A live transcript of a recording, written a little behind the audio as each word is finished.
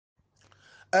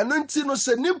And until no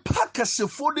se nimpa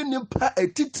kasefo de nimpa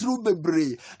etitru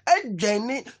bebre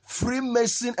edwene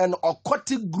Freemason and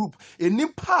occultic group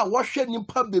nimpa wahwe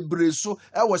nimpa bebre so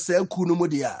e wo se aku no mu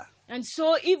dia. And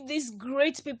so if these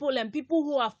great people and people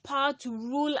who have power to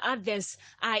rule others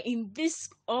are in this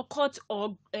occult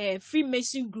or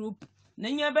Freemason group,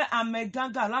 Nenyebe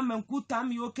amegaga la menkuta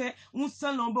miyoke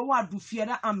unsalombe wa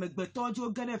dufiera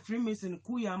amegbetojo gede Freemason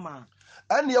kuyama.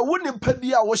 And ya wouldn't pay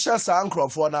be a washer sancro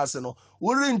for us, no.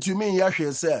 Wouldn't you mean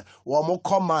Yasha say, one more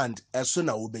command as soon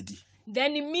as obedi?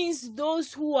 Then it means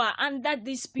those who are under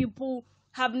these people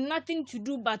have nothing to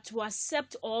do but to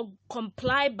accept or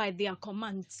comply by their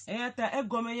commands. Eyata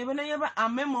egome yebe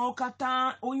amemo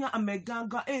kata onya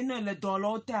amegaga ne le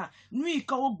dolota nui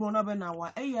ka wogbona be na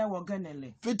wa eye wo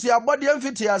genele. Fiti abodi en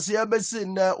fiti ase ebesi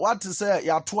na what say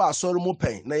ya to asoro mu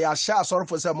pen na ya sha asoro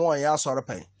for say mo ya asoro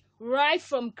pen. Right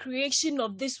from creation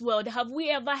of this world, have we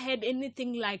ever heard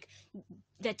anything like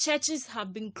the churches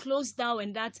have been closed down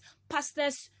and that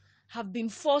pastors have been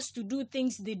forced to do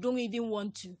things they don't even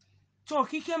want to? So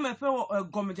kike me fe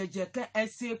gomejeje ke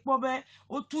ese pobe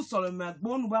o tu solo me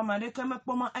gbonu ba ma de ke me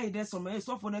pomo aide so me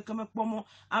so fo de ke me pomo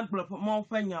agblo mo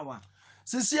fanyawa.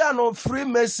 Sisia no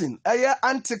Freemason eye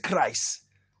antichrist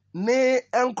ne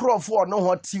enkrofo no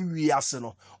ho ti wiase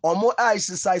no omo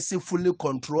exercise fully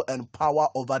control and power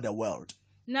over the world.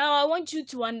 Now I want you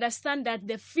to understand that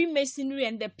the Freemasonry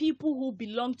and the people who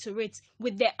belong to it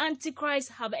with the Antichrist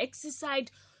have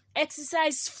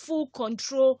exercised full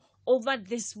control over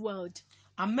this world.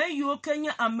 Ame yo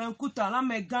kenya amenkuta la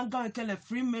me ganga ke le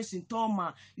Freemason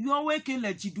toma yo we ke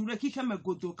le jidure kike me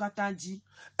godo katanji.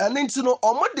 And into no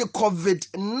omo de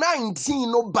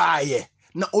COVID-19 no baye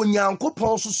na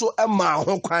onyankopon so ema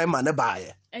ho kwan ma ne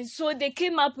baye. And so they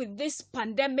came up with this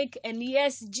pandemic, and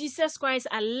yes, Jesus Christ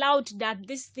allowed that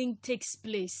this thing takes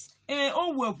place.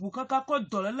 O webu kaka ko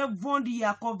dolele vondi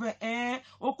yakove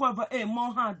o kweva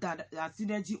mo ha da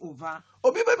asideji over.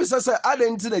 Obi baby say add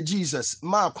into Jesus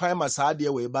ma kwan ma sa de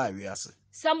we ba wiase.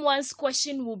 Someone's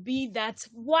question will be that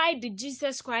why did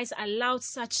Jesus Christ allow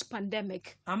such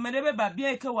pandemic? Amedebe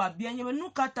babia ke wa bia nyeme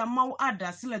nukata ma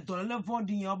adase le dolele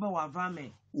vondi yobe wa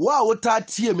vame. Wa wota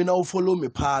tie me na wo follow me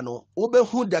pa no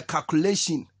obehu the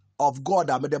calculation of God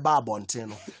am the babonten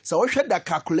no. So we hwɛ the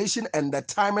calculation and the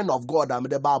timing of God am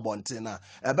the babonten na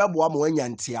ebeboa mo anya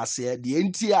ntiase de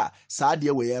enti a saa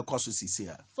de we ekoso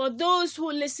sisi. For those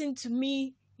who listen to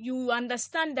me, you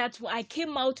understand that I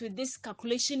came out with this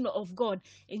calculation of God.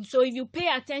 And so if you pay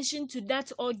attention to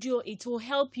that audio, it will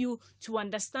help you to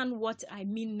understand what I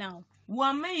mean now.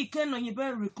 Wa me ike no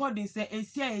nyebe recording se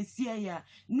esia ya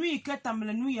nu ike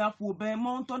tamle nu ya fo be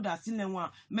monto da sinenwa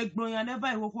megbronya ne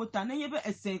ba ihokota na nyebe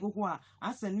ese ikoko a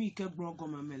ase nu ike brogo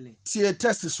mamele. See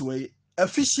test this way.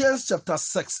 Ephesians chapter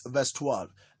 6 verse 12.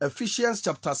 Ephesians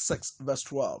chapter 6 verse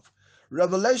 12.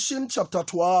 Revelation chapter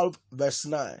 12 verse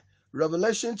 9.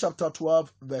 Revelation chapter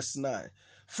 12 verse 9.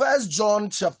 1 John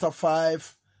chapter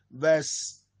 5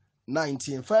 verse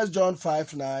 19. 1 John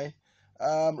 5 9.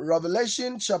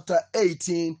 Revelation chapter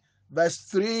 18 verse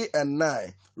 3 and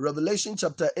 9. Revelation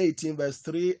chapter 18 verse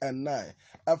 3 and 9.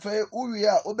 Afa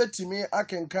uria obetimi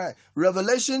akenkan.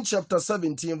 Revelation chapter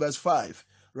 17 verse 5.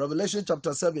 Revelation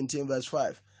chapter 17 verse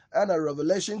 5. And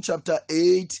Revelation chapter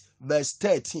 8 verse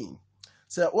 13.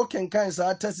 So okenkan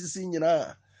sa tesisi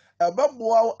nyina.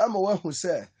 Ababoa ama wahu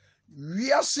say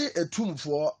wiase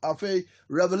etumfo afa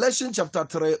Revelation chapter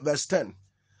 3 verse 10.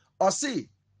 Osi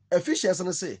Ephesians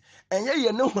and say, and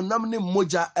ye no honam ne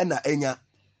moja ena enya.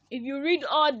 If you read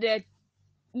all the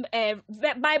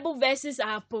Bible verses I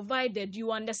have provided,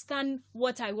 you understand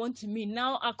what I want to mean.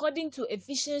 Now, according to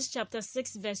Ephesians chapter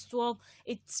 6 verse 12,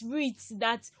 it reads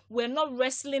that we're not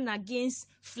wrestling against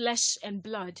flesh and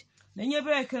blood.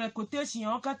 Nenyebe ekele quotation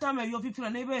okata me yo people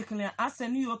nebe ekele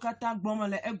asenu yo kata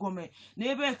gbomole egome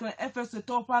nebe ekele Efeso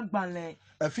topa gbanle.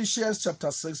 Ephesians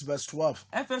chapter 6 verse 12.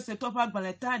 Efeso topa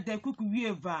gbanle ta de kuku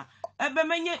wieva ebe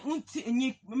menye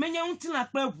unti na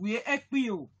kpavue ekpi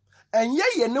o. And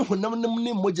ye no honam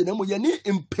ne moja ne moja ni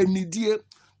impenidie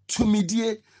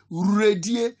tumidie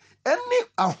redie any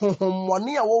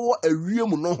ahohomone a wo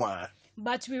awiem no ho.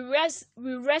 But we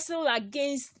wrestle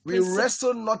against... We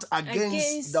wrestle not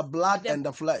against the blood and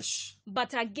the flesh,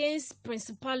 but against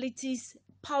principalities,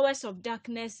 powers of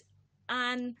darkness,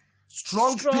 and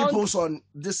strong peoples on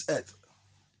this earth.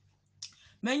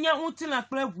 Menya untina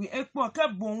plevu ekpo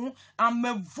ke bon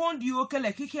amevondi o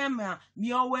kele kike ma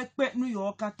mi o we pe nu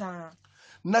yo kata.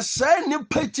 Na say ni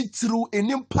petitru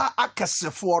enimpa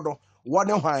akasefo do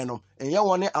wɔne hwan no ɛnyɛ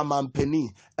wɔne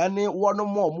amampani ɛne wɔn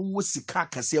mo wo sika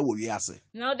kɛseɛ wɔ wiase.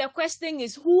 Now the question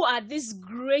is, who are these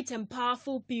great and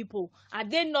powerful people? Are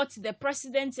they not the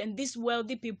presidents and these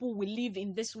wealthy people we live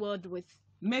in this world with?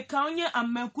 Meka onye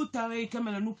amekutare ike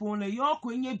melenupo le yo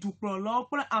kwenye dukro lo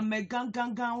pre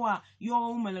amegangangan wa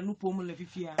yo melenupo mu le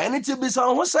fifia. Ɛne ti bisa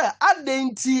ho sɛ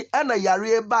adenti ɛna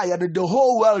yare ba ya the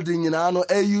whole world nyinaa no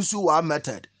use one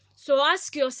method. So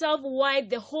ask yourself why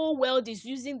the whole world is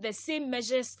using the same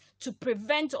measures to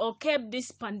prevent or curb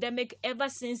this pandemic ever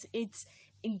since its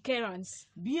incurrence.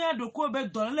 Bia doko be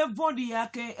dolele vondi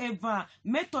yake eva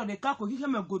method ka ko kike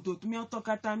megodo tumi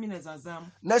otokata mi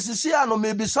nezazam. Na sisi ano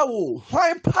mebisa wo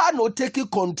why pa no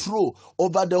take control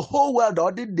over the whole world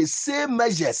or did the same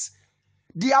measures.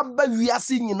 Di aba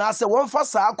wiase nyina se won fa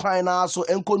saa kwan na so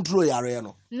en control yare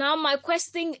no. Now my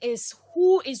question is,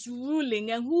 who is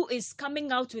ruling and who is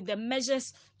coming out with the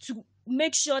measures to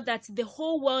make sure that the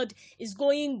whole world is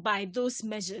going by those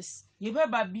measures? Yebe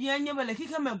ba bia nyebele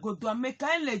kike megodo ameka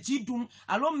legidum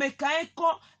alo meka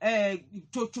ko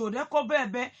chocho de ko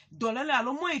bebe dolele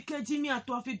alo mo ikeji mi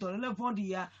atofi dolele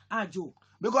vondi ya ajo.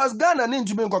 Because Ghana ni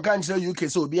ntumi nkoka nkyere UK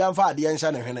so obi amfa ade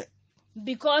enhya ne hwene.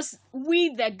 Because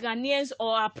we, the Ghanaians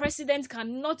or our president,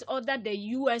 cannot order the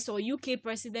US or UK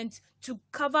president to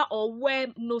cover or wear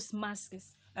nose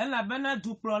masks. Ela bena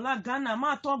duplola Ghana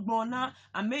ma to gbona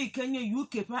America nye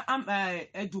UK pa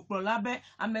duplola be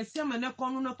amesia mene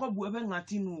konu ne ko bu ebe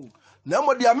ngatinu. Na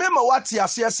mo dia mema wate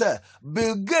ase se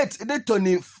Bill Gates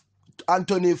de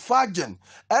Anthony Fauci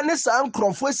ene sa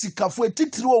nkrofo sikafo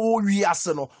etitiri wo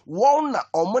wiase no won na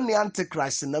omone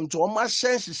antichrist nam to oma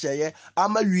hyenhyehyeye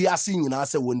ama wiase nyina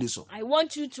se wondi so. I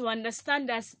want you to understand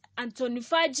that Anthony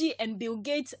Fauci and Bill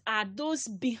Gates are those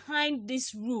behind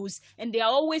these rules, and they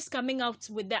are always coming out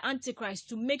with the antichrist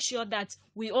to make sure that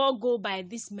we all go by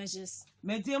these measures.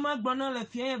 Mediema gbona le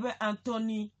fie be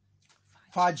Anthony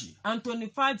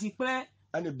Fauci pe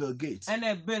and Bill Gates.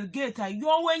 And Bill Gates,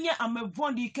 yo wenye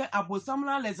amevondi ke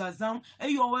abosamla lezazam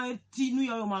yo we ti nu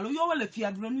yo malo yo le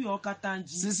fiadre nu yo katanji.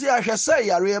 Sisi ahwese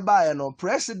yare ba no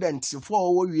president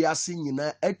for wo wiase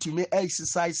nyina atumi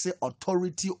exercise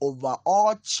authority over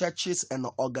all churches and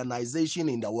organizations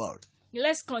in the world.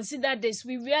 Let's consider this.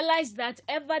 We realize that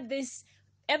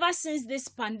ever since this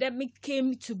pandemic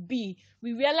came to be,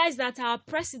 we realize that our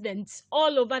presidents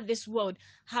all over this world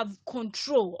have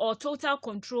control or total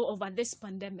control over this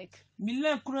pandemic.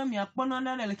 Mile kure mi akpona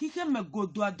na le kike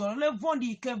megodo adole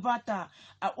vondi ke vata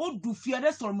a odufia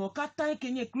de solmo katan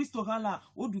kenye Kristo hala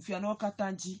odufia no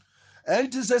katanji.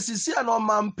 Enti se sisi ano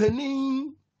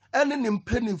mampani ene ne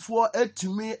mpanifo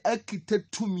atumi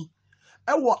akitetumi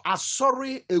ewo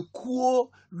asori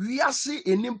ekuo wiase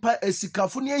enimpa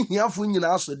esikafo ne ahiafo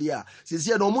nyina so de a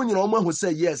sisi no mo nyina mo ahu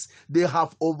say yes, they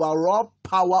have overall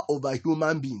power over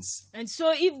human beings. And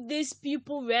so if these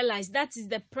people realize, that is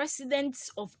the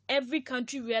presidents of every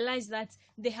country realize that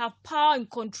they have power and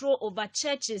control over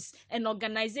churches and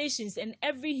organizations and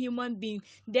every human being,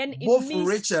 then it both means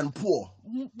rich and poor.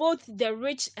 Both the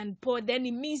rich and poor, then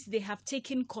it means they have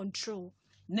taken control.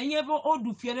 Nenyebo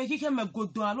odufia de kike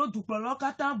megodo alo duplo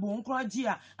kata bo nkroji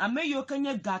a ameyo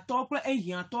kenye gato pre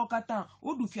ehia to kata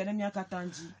odufia de mi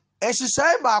akatanji.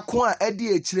 Ehyehyai ba ko a edi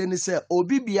ekire ni se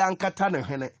obi bia nkata ne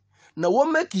hwene na wo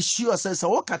make sure se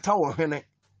wo kata wo hwene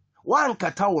wan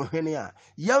kata wo hwene a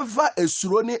yemfa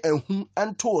esuro ne ehu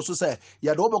ento so se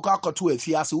ye de obekọ akoto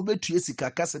afiase wo betue sika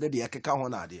kase de ekeka ho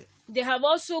na ade. They have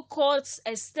also called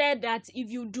a state that if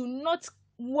you do not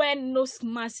wear nose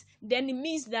mask, then it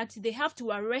means that they have to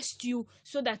arrest you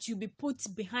so that you be put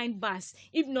behind bars.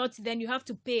 If not, then you have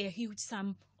to pay a huge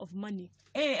sum of money.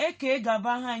 Eke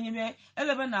gava ha nyeme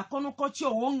elebe na konu kochi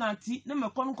owo ngati na me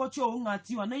konu kochi owo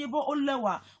ngati wa na yebo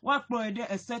olewa wa kpro ede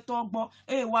eseto ogbo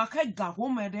wa ka ga ho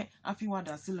mede afi wa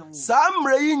da sile wo.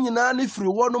 Samre yi nyina ne firi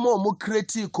wono mo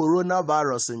create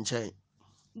coronavirus nchen.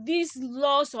 These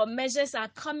laws or measures are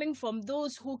coming from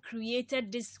those who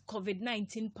created this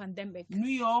COVID-19 pandemic. New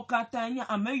York katanya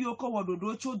ameyoko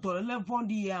wododo cho dolele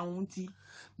vondi ya unti.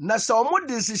 Na sa omo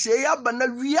desihye ya ba na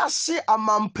wiase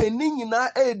amampani nyina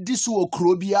edi so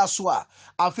okro bia so a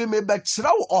afi me be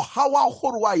kira wo ohawa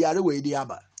horo a yare we di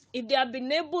aba. If they have been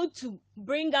able to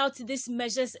bring out these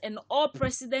measures and all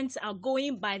presidents are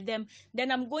going by them,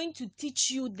 then I'm going to teach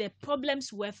you the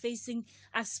problems we're facing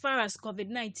as far as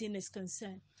COVID-19 is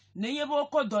concerned.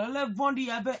 Nenyebo ko dolele vondi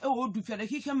ya be odufia de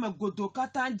kike megodo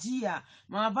katanji ya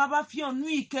ma baba fio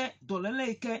nuike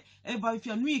dolele ike ba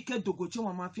fio nuike dogocho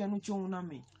ma mafia no cho na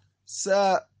me.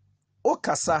 Sa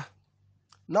okasa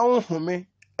na ohome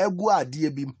egu ade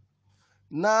bim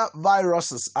na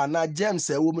viruses ana germs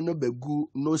e wo no begu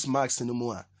nose mask no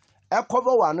mu a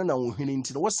cover one na wohini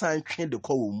nti no san twe de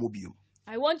ko wo mu bio.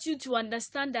 I want you to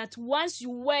understand that once you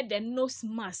wear the nose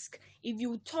mask, if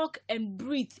you talk and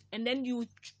breathe and then you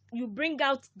bring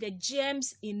out the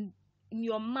germs in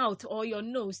your mouth or your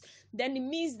nose, then it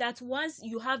means that once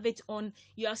you have it on,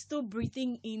 you are still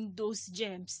breathing in those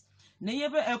germs. Na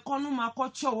yebe ekonu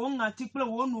makocho wo ngati kple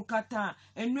wo nu kata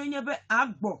enu yebe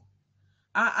agbo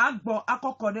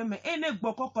akokodeme ene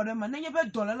gbo kokodeme na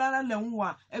yebe dolala le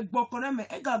nwa egbo kodeme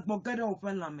ega gbo gede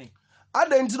open lame.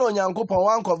 Adenti no Nyankopon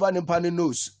wan cover nipa ne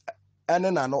nose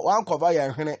ene na no wan cover ye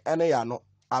hwene ene ya no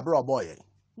abro boy.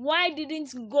 Why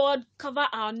didn't God cover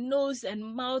our nose and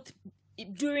mouth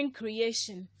during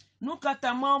creation? No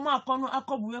kata mama kono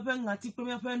akobu yepe ngati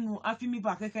kple yepe nu afimi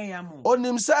ba keke ya mo.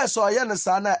 Onim say so ye ne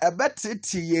sa na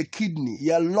ebetete ye kidney,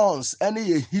 ye lungs ene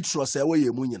ye uterus e we ye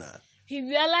mu nyina. He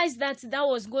realized that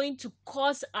was going to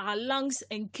cause our lungs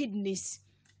and kidneys.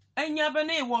 Enya be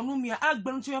ne wonu mi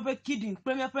agbenu chu yepe kidney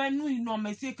kple yepe nu no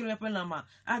mesi kle yepe lama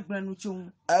agbenu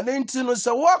chu. Ene nti no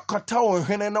se wakota wo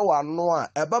hwene na wano a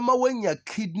ebama wanya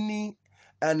kidney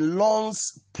and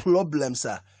lungs problems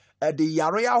the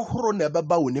yare ahoro na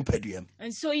ebeba wo nipaduam.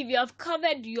 And so if you have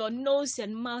covered your nose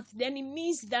and mouth, then it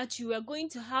means that you are going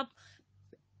to have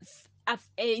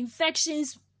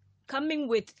infections coming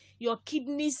with your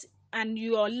kidneys and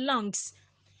your lungs.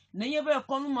 Na yebe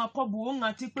ekonu makobu wo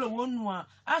ngati kple wo nu a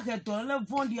age dolele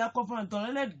vondi akofan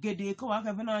dolele gede ko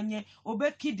ake fe na anye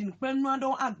obe kidney kple nu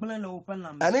ado agblen le open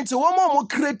lam. And nti wo mo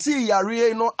kreti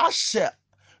yare no ahye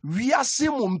wiase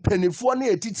mu mpanifo na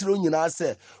etitiro nyina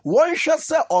se won hwe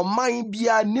se oman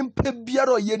bia nimpa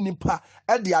biara ye nipa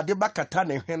e de ade bakata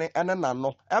ne hwene ene na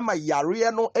no ema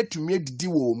yare no atumi adidi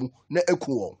wo mu na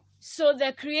eku wo. So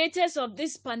the creators of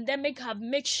this pandemic have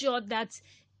made sure that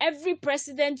every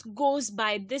president goes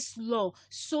by this law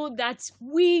so that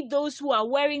we, those who are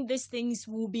wearing these things,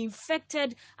 will be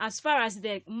infected as far as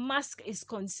the mask is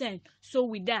concerned. So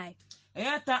we die.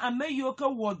 Eyata ameyoke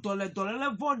wo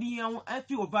dolele vodi yan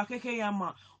efi oba keke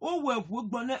yama o we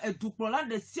gbogbo na edukpola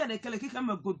de sia de kele keke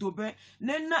me godobe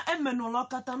ne na emenola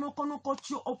kata no kono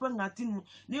kochi open ngatinu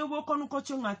ne wo kono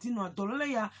kochi ngatinu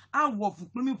dolele ya awo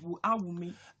fukumi bu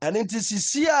awumi. And it is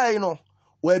CCI no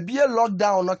we be a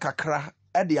lockdown no kakra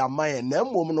e de amaye na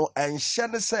mmom no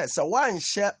enhye ne se wan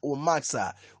hye o max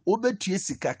a obetue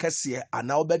sika kase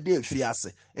ana obede afiri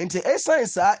ase enti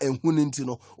essence a ehunu nti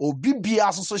no obi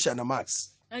bia so hye na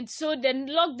max. And so the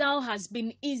lockdown has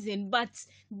been easing, but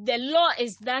the law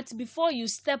is that before you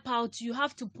step out, you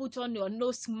have to put on your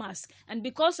nose mask. And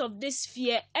because of this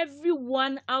fear,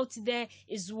 everyone out there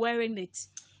is wearing it.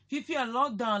 Fifi a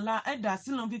lockdown la eda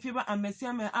silon fifi ba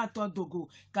amesia me ato dogo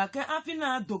kake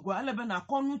afina dogo alebe na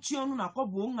konu chionu na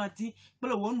kobo ngati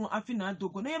pele wonu afina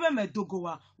dogo na yebe me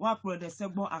dogo wa pro de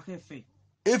sebo akefe.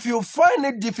 If you find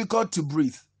it difficult to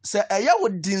breathe, say eya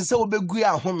wodin se obegu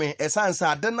ahome esanse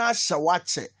ade na ahye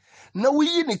wache na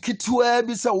wuyi ne kitwa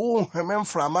bi se wo hweme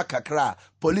mframa kakra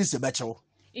police bechewo.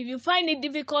 If you find it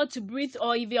difficult to breathe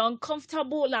or if you're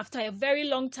uncomfortable after a very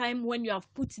long time when you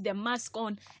have put the mask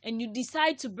on and you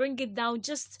decide to bring it down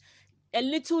just a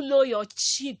little low your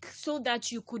cheek so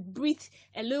that you could breathe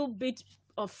a little bit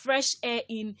of fresh air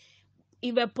in,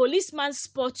 if a policeman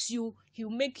spots you, he'll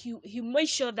make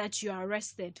sure that you are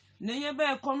arrested. Neyebe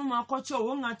ekonu makocho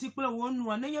wo ngati kple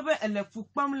wonu neyebe elefu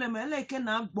pam le mele ke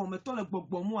na agbo meto le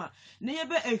gbogbo mu a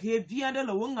neyebe ehevia de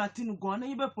le wo ngati nu go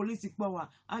neyebe police kpo wa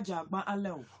aja agba ale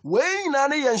o. We nyina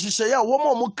ne ye nhihye ya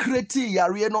wo mo kreti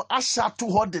yare no ahya to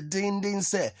ho de dindin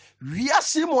se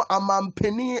wiase mu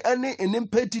amampani ene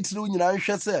enimpa titiri nyina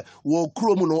nhwe se wo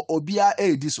krom no obia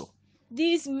edi so.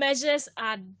 These measures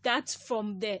are that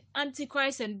from the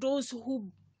Antichrist and those who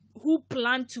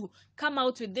plan to come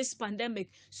out with this pandemic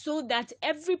so that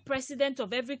every president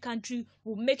of every country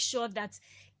will make sure that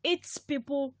its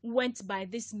people went by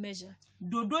this measure.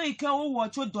 Dodo ike wo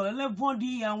wacho dolele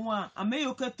vondi ya nwa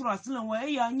ameyoke trasile wa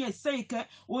ya nye seike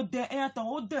o de eyata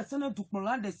o de sene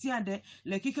dukpola de siade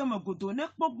le kike magodo ne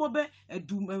kpogbobe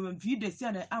edu vi de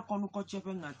siade akonu ko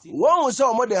chefe ngati. Won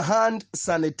so mo de hand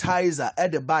sanitizer e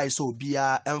de buy so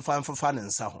bia emfa ne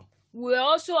nsa ho. We are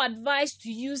also advised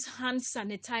to use hand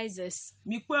sanitizers.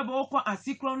 Mikwebe okwa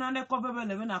asikro na ne kobebe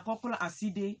leve na kokola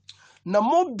aside. Na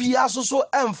mo bia so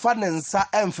emfa ne nsa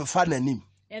emfefa nanim.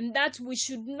 And that we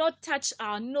should not touch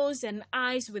our nose and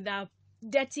eyes with our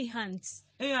dirty hands.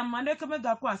 Amande kebe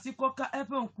ga kwa asikro ka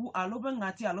epe nku alobe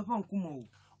ngati alobe nku mo.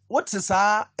 What is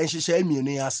a nhihye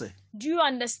mienu ase? Do you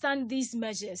understand these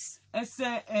measures?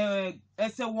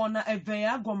 Ese wona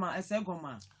eveya goma ese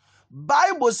goma.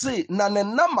 Bible say na ne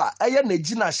nama eye na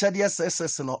gina hyede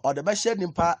SS no o de be hye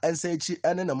nipa ensa echi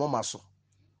ene ne moma so.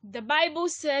 The Bible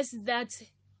says that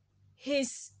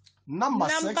his Number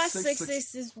Number 666.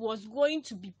 666 was going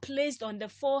to be placed on the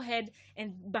forehead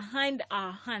and behind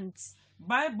our hands.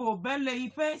 Bible bele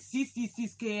ife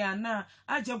 666 ke ana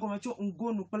aje gomecho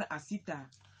ngonu pele asita.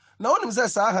 Na wonim sɛ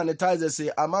saa sanitizer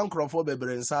say ama nkrɔfo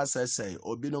bebre nsa asɛsɛe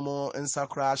obinom nsa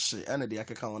kora ahye ɛne de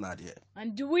akeka ho na adeɛ.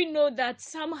 And do we know that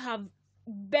some have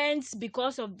burns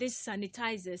because of these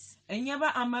sanitizers?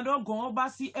 Enyeba amado gon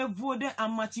obasi evode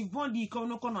amachi vondi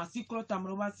kono kono asikro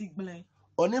tamro basi gble.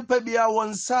 Onipa bia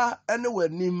wɔn nsa ɛne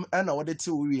w'anim ɛna wɔde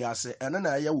te wo wiase ɛne na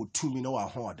ɛyɛ wo tumi ne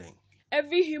w'ahoɔden.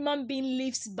 Every human being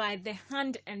lives by the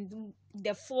hand and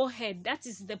the forehead. That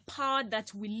is the power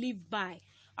that we live by.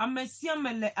 Amesia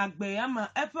mele agbe ama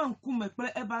efe nkume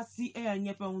kple ebasi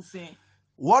enyepe hunse.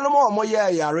 Wɔnom a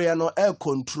wɔyɛ yare no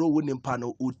control wo nipa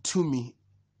no utumi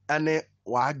ɛne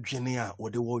w'adwene a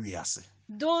wɔde wɔ wiase.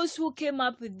 Those who came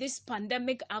up with this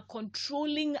pandemic are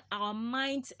controlling our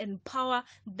minds and power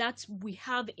that we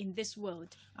have in this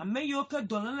world. Ameyoke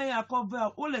dolele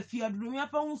yakove ole fiadru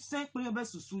yape hunse kple be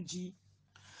susuji.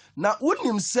 Na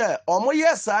wonim sɛ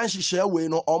ɔmoyɛ saa nhyehyɛ wei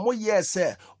no ɔmoyɛ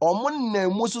sɛ ɔmo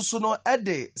nnamu susu no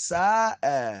ɛde saa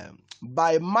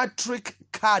biometric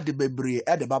card bebree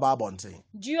ɛde baba abɔnten.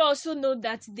 Do you also know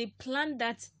that they planned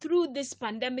that through this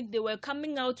pandemic they were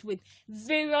coming out with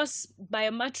various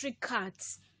biometric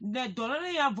cards? Ne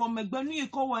dolele ya vo megbenu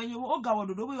yiko wanyi oga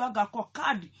wododo we aga ko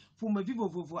card for me vivo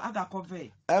vovo aga ko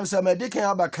ve. Sɛ mede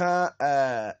kan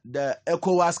abaka the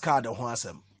ECOWAS card ho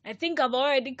asɛm. I think I've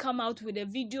already come out with a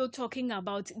video talking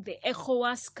about the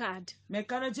ECOWAS card.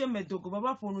 Mekanaje medogo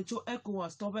baba ponucho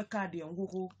ECOWAS tobe card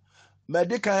yengugo.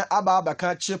 Mede kan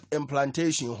abaka chip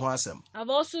implantation ho asɛm. I've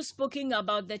also spoken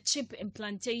about the chip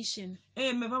implantation.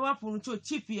 Me baba ponucho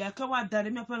chip ya ka wa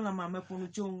dare me pela ma me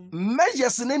ponucho.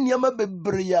 Measures ne nneɛma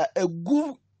bebree a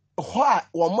egu hɔ a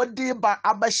wɔmode ba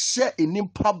abɛhyɛ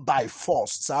enimpa by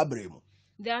force saa bere mu.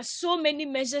 There are so many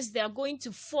measures they are going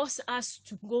to force us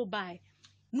to go by.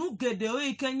 Nu gede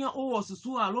o Kenya o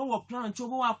susu alo wo plan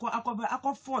chobo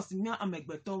akọ force nya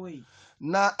amegbeto we.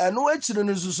 Na ɛno akyire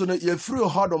no susu no yɛfiri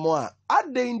hɔdom a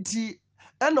adɛnti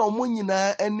ɛna ɔmo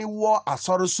nyinaa ani wɔ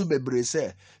asɔre so bebree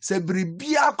sɛ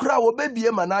biribia kora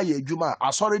wɔbɛbie ma no ayɛ adwuma a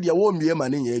asɔre deɛ wɔmmie ma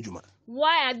no nyɛ adwuma.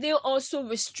 Why are they also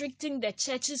restricting the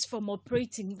churches from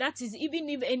operating? That is, even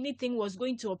if anything was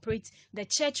going to operate, the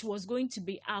church was going to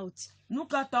be out.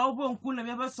 Nukata obo nkule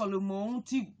mebe Solomon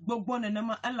ti gbogbo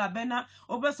nenema elabena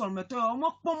obe Solometo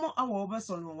omo pomo awo obe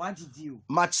Solomon wajidio.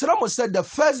 Makyerɛ said the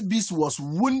first beast was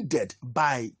wounded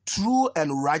by true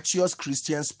and righteous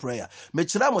Christians' prayer.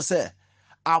 Makyerɛ sɛ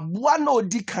aboa na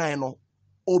odi kan no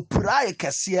opira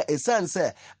kɛseɛ esan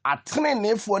sɛ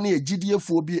atenenefoɔ ne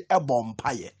agidiefoɔ bi ɛbɔ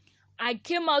mpaeɛ. I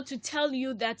came out to tell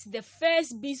you that the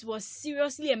first beast was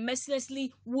seriously and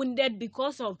mercilessly wounded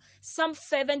because of some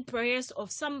fervent prayers of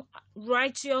some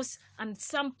righteous and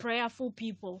some prayerful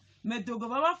people. Medogo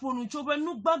baba fonu chobe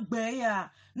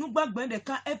nugbagbe de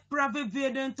ka eprave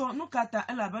vedento nukata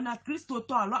elabena Kristo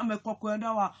to alo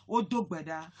amekokoeda wa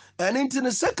odogbeda. And into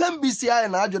the second beast ya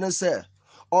na adwene sɛ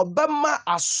ɔbɛma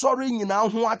asɔre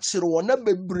nyinaa ho akyere wɔ na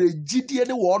bebree gidie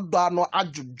ne wɔdɔ ano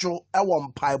adwodwo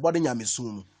ɛwɔ mpaebɔ ne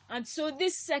nyamesom mu. And so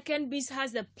this second beast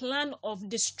has a plan of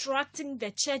distracting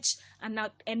the church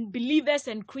and believers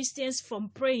and Christians from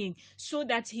praying so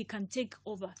that he can take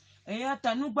over. Eya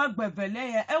tanugbagbe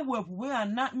vele ya ewe buwe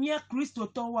ana mia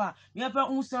Kristo to wa mia pe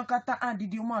unsa kata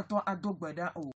adidi ma to adogbeda o.